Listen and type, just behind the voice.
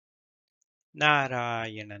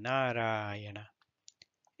Narayana Narayana.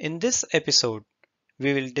 In this episode,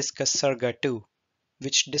 we will discuss Sarga 2,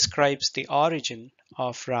 which describes the origin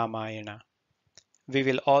of Ramayana. We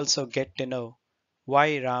will also get to know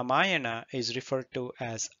why Ramayana is referred to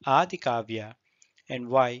as Adi Kavya and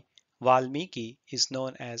why Valmiki is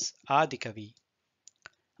known as Adi Kavi.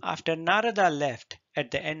 After Narada left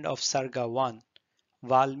at the end of Sarga 1,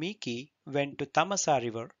 Valmiki went to Tamasa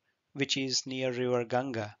river, which is near river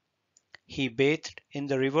Ganga. He bathed in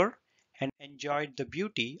the river and enjoyed the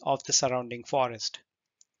beauty of the surrounding forest.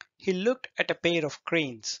 He looked at a pair of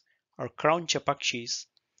cranes, or krauncha pakshis,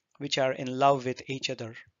 which are in love with each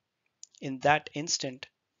other. In that instant,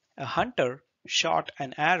 a hunter shot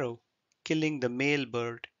an arrow, killing the male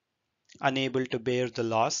bird. Unable to bear the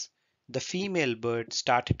loss, the female bird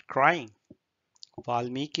started crying.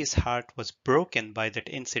 Valmiki's heart was broken by that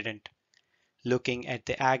incident. Looking at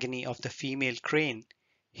the agony of the female crane,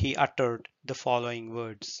 he uttered the following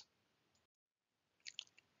words.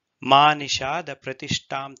 Ma nishada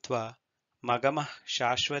pratishtam tva magamah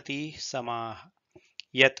shashwati samah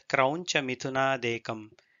yat krauncha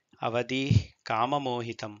mithunadekam avadi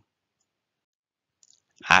kamamohitam.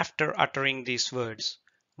 After uttering these words,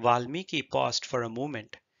 Valmiki paused for a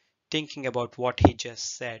moment, thinking about what he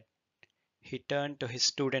just said. He turned to his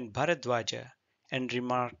student Bharadwaja and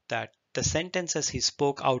remarked that the sentences he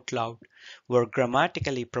spoke out loud were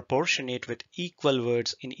grammatically proportionate with equal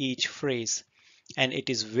words in each phrase, and it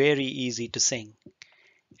is very easy to sing.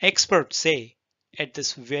 Experts say at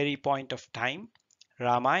this very point of time,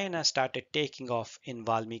 Ramayana started taking off in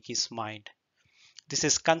Valmiki's mind. This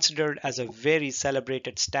is considered as a very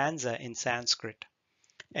celebrated stanza in Sanskrit.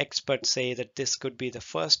 Experts say that this could be the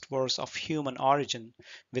first verse of human origin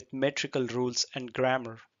with metrical rules and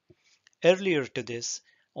grammar. Earlier to this,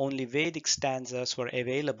 only Vedic stanzas were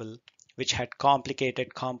available, which had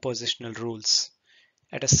complicated compositional rules.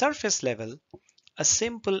 At a surface level, a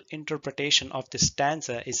simple interpretation of this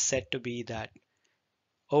stanza is said to be that,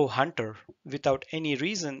 O hunter, without any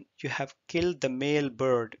reason you have killed the male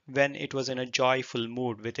bird when it was in a joyful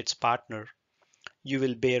mood with its partner. You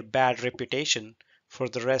will bear bad reputation for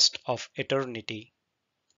the rest of eternity.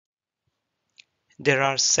 There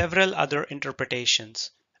are several other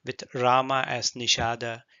interpretations, with Rama as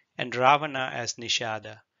Nishada and Ravana as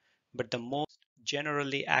Nishada, but the most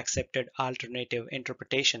generally accepted alternative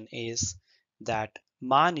interpretation is that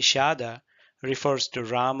Ma Nishada refers to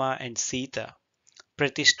Rama and Sita.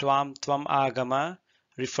 Pratistvam Tvam Agama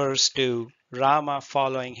refers to Rama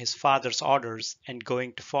following his father's orders and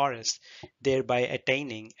going to forest, thereby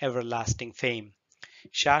attaining everlasting fame.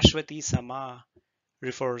 Shashwati Sama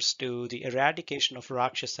refers to the eradication of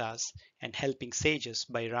Rakshasas and helping sages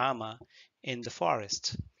by Rama in the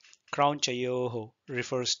forests. Kraunchayoho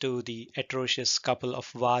refers to the atrocious couple of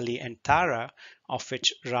Vali and Tara, of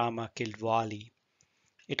which Rama killed Vali.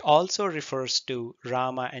 It also refers to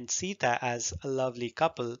Rama and Sita as a lovely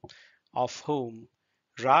couple, of whom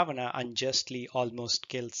Ravana unjustly almost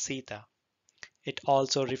killed Sita. It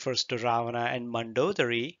also refers to Ravana and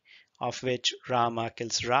Mandodari, of which Rama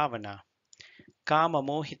kills Ravana. Kama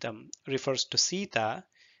Mohitam refers to Sita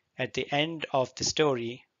at the end of the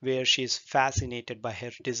story, where she is fascinated by her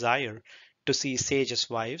desire to see sages'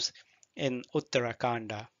 wives in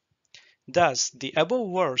Uttarakanda. Thus, the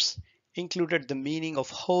above verse included the meaning of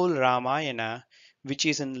whole Ramayana, which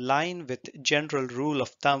is in line with general rule of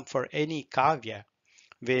thumb for any kavya,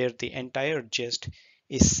 where the entire gist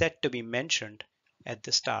is said to be mentioned at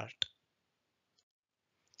the start.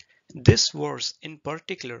 This verse in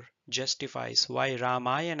particular justifies why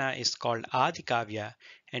Ramayana is called Adi Kavya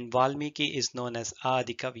and Valmiki is known as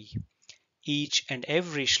Adi Kavi. Each and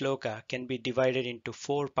every shloka can be divided into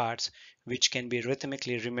 4 parts which can be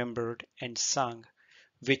rhythmically remembered and sung,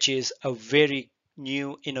 which is a very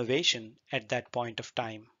new innovation at that point of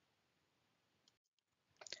time.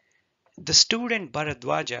 The student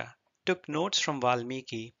Bharadwaja took notes from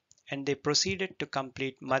Valmiki and they proceeded to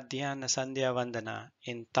complete Madhyana Sandhya Vandana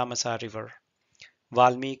in Tamasa river.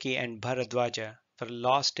 Valmiki and Bharadwaja were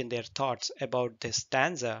lost in their thoughts about this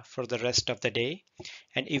stanza for the rest of the day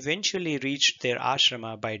and eventually reached their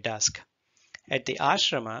ashrama by dusk. At the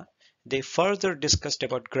ashrama, they further discussed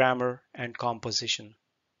about grammar and composition.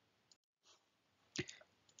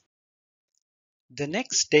 The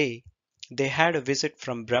next day, they had a visit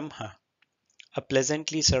from Brahma. A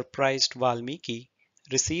pleasantly surprised Valmiki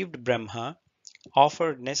received Brahma,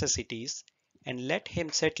 offered necessities, and let him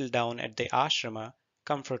settle down at the ashrama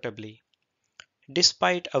comfortably.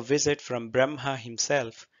 Despite a visit from Brahma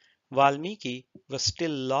himself, Valmiki was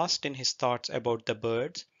still lost in his thoughts about the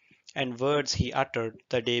birds and words he uttered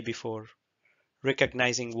the day before.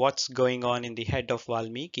 Recognizing what's going on in the head of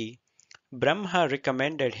Valmiki, Brahma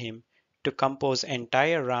recommended him to compose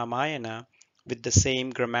entire Ramayana with the same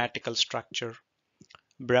grammatical structure.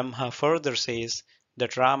 Brahma further says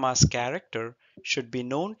that Rama's character should be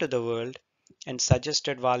known to the world and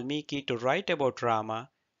suggested Valmiki to write about Rama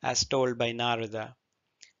as told by Narada.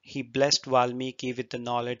 He blessed Valmiki with the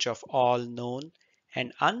knowledge of all known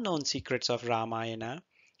and unknown secrets of Ramayana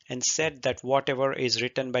and said that whatever is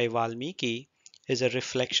written by Valmiki is a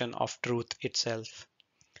reflection of truth itself.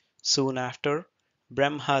 Soon after,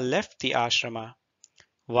 Brahma left the ashrama.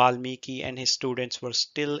 Valmiki and his students were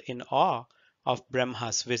still in awe of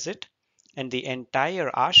Brahma's visit, and the entire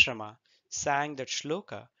ashrama sang that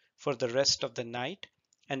shloka for the rest of the night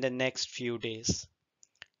and the next few days.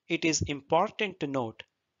 It is important to note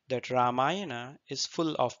that Ramayana is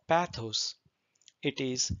full of pathos. It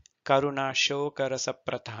is Karuna Shoka Rasa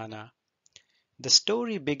Pradhana. The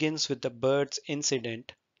story begins with the bird's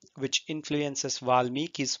incident, which influences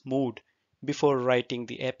Valmiki's mood before writing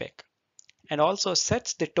the epic, and also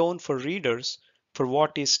sets the tone for readers for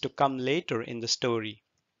what is to come later in the story.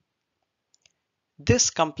 This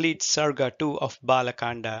completes Sarga 2 of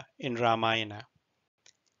Balakanda in Ramayana.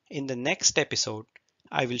 In the next episode,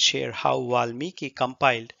 I will share how Valmiki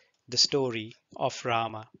compiled the story of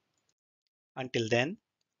Rama. Until then,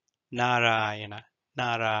 Narayana,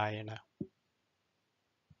 Narayana.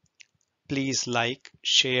 Please like,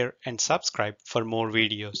 share, and subscribe for more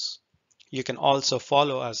videos. You can also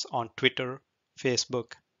follow us on Twitter,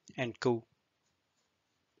 Facebook, and Co.